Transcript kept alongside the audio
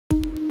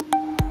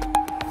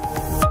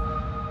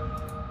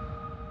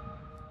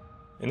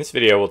In this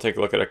video, we'll take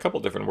a look at a couple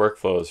different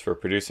workflows for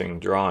producing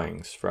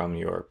drawings from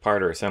your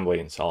part or assembly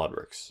in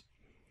SOLIDWORKS.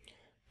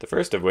 The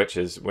first of which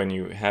is when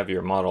you have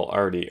your model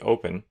already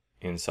open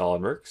in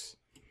SOLIDWORKS,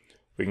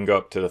 we can go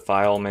up to the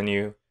File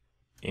menu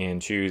and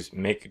choose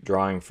Make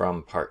Drawing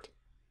from Part.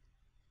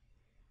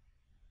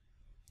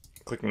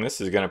 Clicking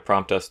this is going to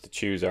prompt us to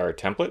choose our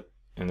template.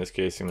 In this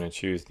case, I'm going to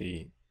choose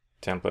the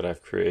template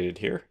I've created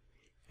here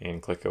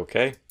and click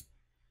OK.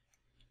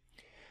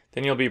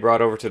 Then you'll be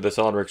brought over to the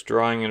SOLIDWORKS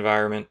drawing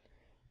environment,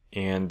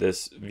 and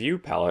this view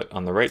palette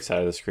on the right side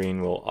of the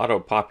screen will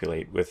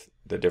auto-populate with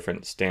the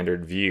different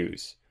standard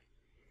views.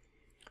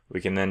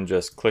 We can then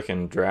just click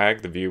and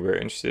drag the view we're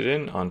interested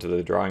in onto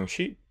the drawing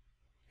sheet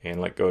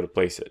and let go to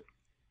place it.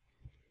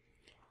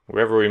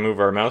 Wherever we move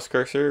our mouse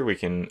cursor, we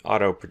can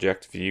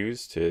auto-project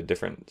views to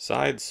different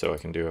sides, so I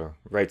can do a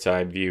right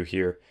side view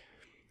here.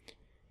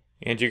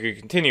 And you can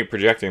continue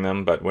projecting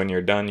them, but when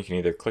you're done, you can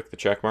either click the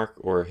check mark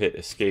or hit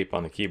Escape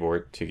on the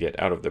keyboard to get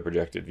out of the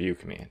projected view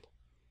command.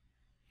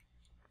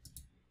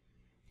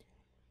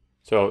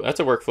 So that's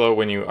a workflow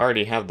when you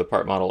already have the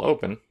part model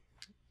open.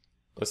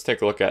 Let's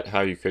take a look at how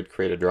you could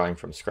create a drawing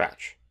from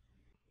scratch.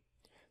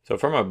 So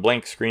from a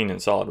blank screen in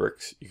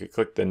SOLIDWORKS, you could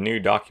click the New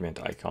Document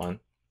icon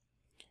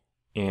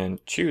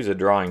and choose a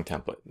drawing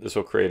template. This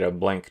will create a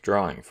blank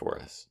drawing for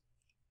us.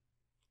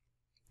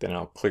 Then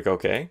I'll click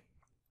OK.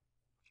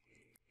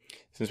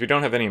 Since we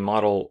don't have any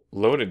model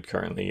loaded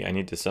currently, I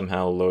need to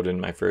somehow load in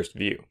my first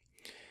view.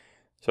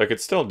 So I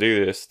could still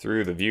do this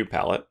through the view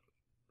palette,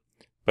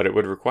 but it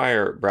would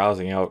require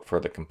browsing out for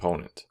the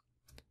component.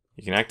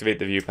 You can activate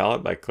the view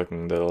palette by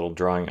clicking the little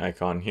drawing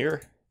icon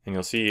here, and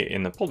you'll see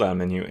in the pull-down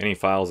menu any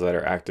files that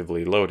are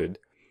actively loaded.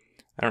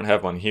 I don't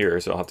have one here,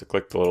 so I'll have to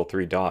click the little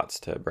three dots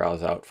to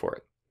browse out for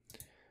it.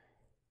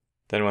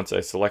 Then once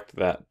I select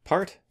that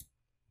part,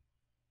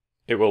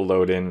 it will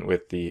load in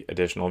with the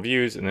additional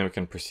views, and then we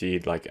can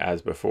proceed like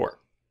as before.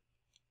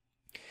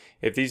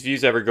 If these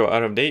views ever go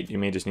out of date, you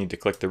may just need to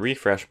click the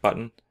refresh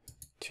button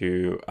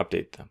to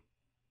update them.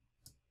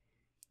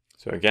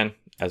 So again,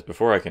 as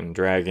before, I can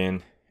drag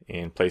in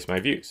and place my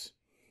views.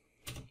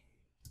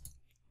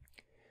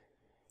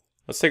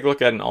 Let's take a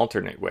look at an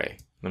alternate way.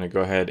 I'm going to go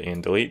ahead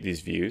and delete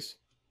these views.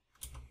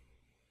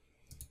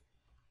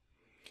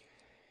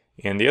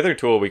 And the other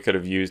tool we could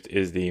have used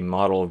is the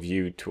Model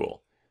View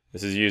tool.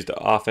 This is used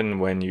often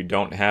when you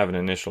don't have an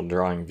initial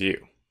drawing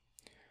view.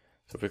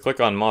 So if we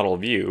click on Model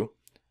View,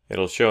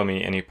 it'll show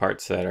me any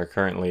parts that are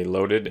currently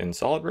loaded in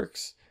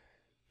SOLIDWORKS.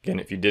 Again,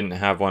 if you didn't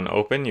have one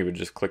open, you would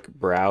just click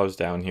Browse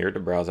down here to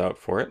browse out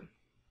for it. And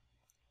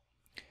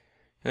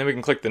then we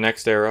can click the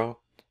next arrow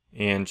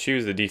and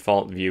choose the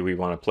default view we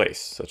want to place,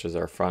 such as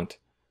our front,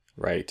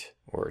 right,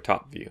 or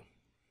top view.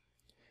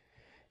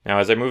 Now,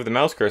 as I move the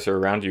mouse cursor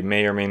around, you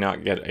may or may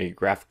not get a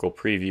graphical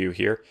preview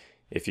here.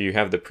 If you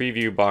have the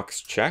preview box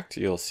checked,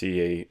 you'll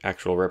see an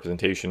actual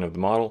representation of the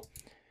model.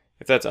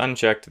 If that's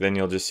unchecked, then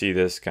you'll just see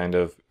this kind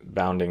of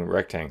bounding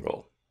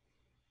rectangle.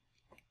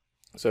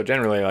 So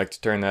generally, I like to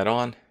turn that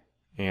on,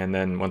 and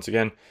then once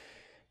again,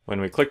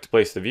 when we click to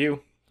place the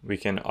view, we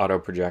can auto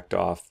project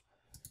off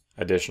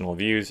additional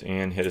views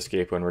and hit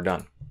escape when we're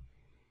done.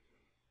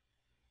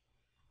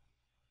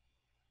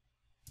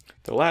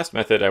 The last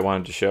method I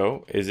wanted to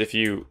show is if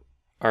you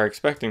are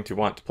expecting to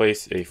want to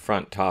place a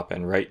front, top,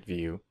 and right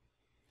view,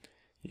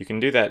 you can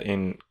do that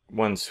in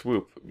one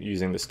swoop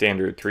using the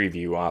standard 3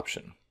 view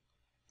option.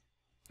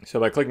 So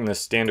by clicking the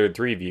standard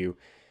 3 view,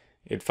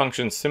 it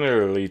functions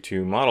similarly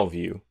to model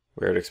view,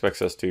 where it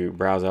expects us to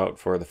browse out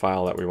for the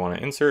file that we want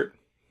to insert.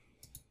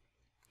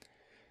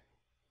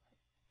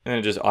 And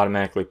it just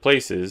automatically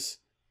places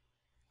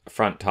a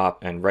front,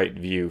 top, and right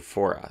view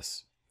for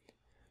us.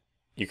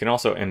 You can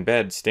also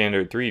embed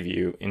standard 3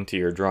 view into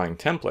your drawing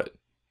template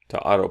to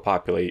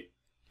auto-populate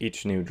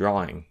each new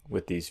drawing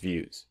with these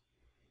views.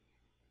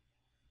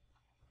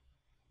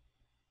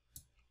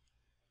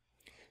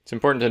 It's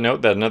important to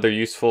note that another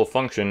useful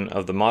function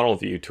of the Model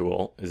View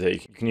tool is that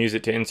you can use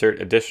it to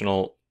insert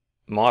additional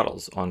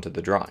models onto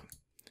the drawing.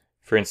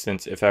 For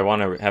instance, if I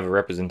want to have a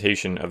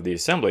representation of the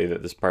assembly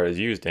that this part is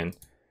used in,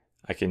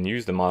 I can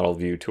use the Model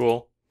View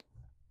tool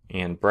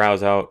and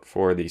browse out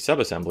for the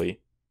subassembly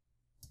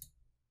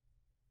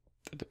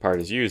that the part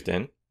is used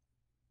in,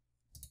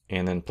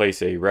 and then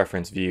place a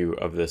reference view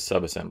of this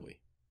subassembly.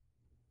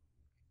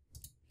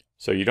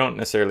 So you don't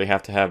necessarily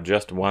have to have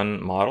just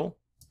one model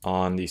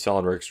on the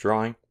SOLIDWORKS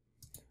drawing.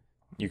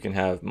 You can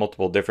have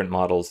multiple different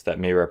models that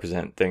may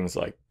represent things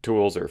like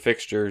tools or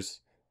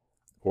fixtures,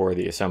 or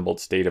the assembled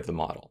state of the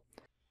model.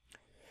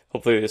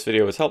 Hopefully this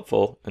video was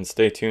helpful, and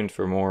stay tuned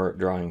for more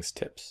drawings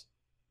tips.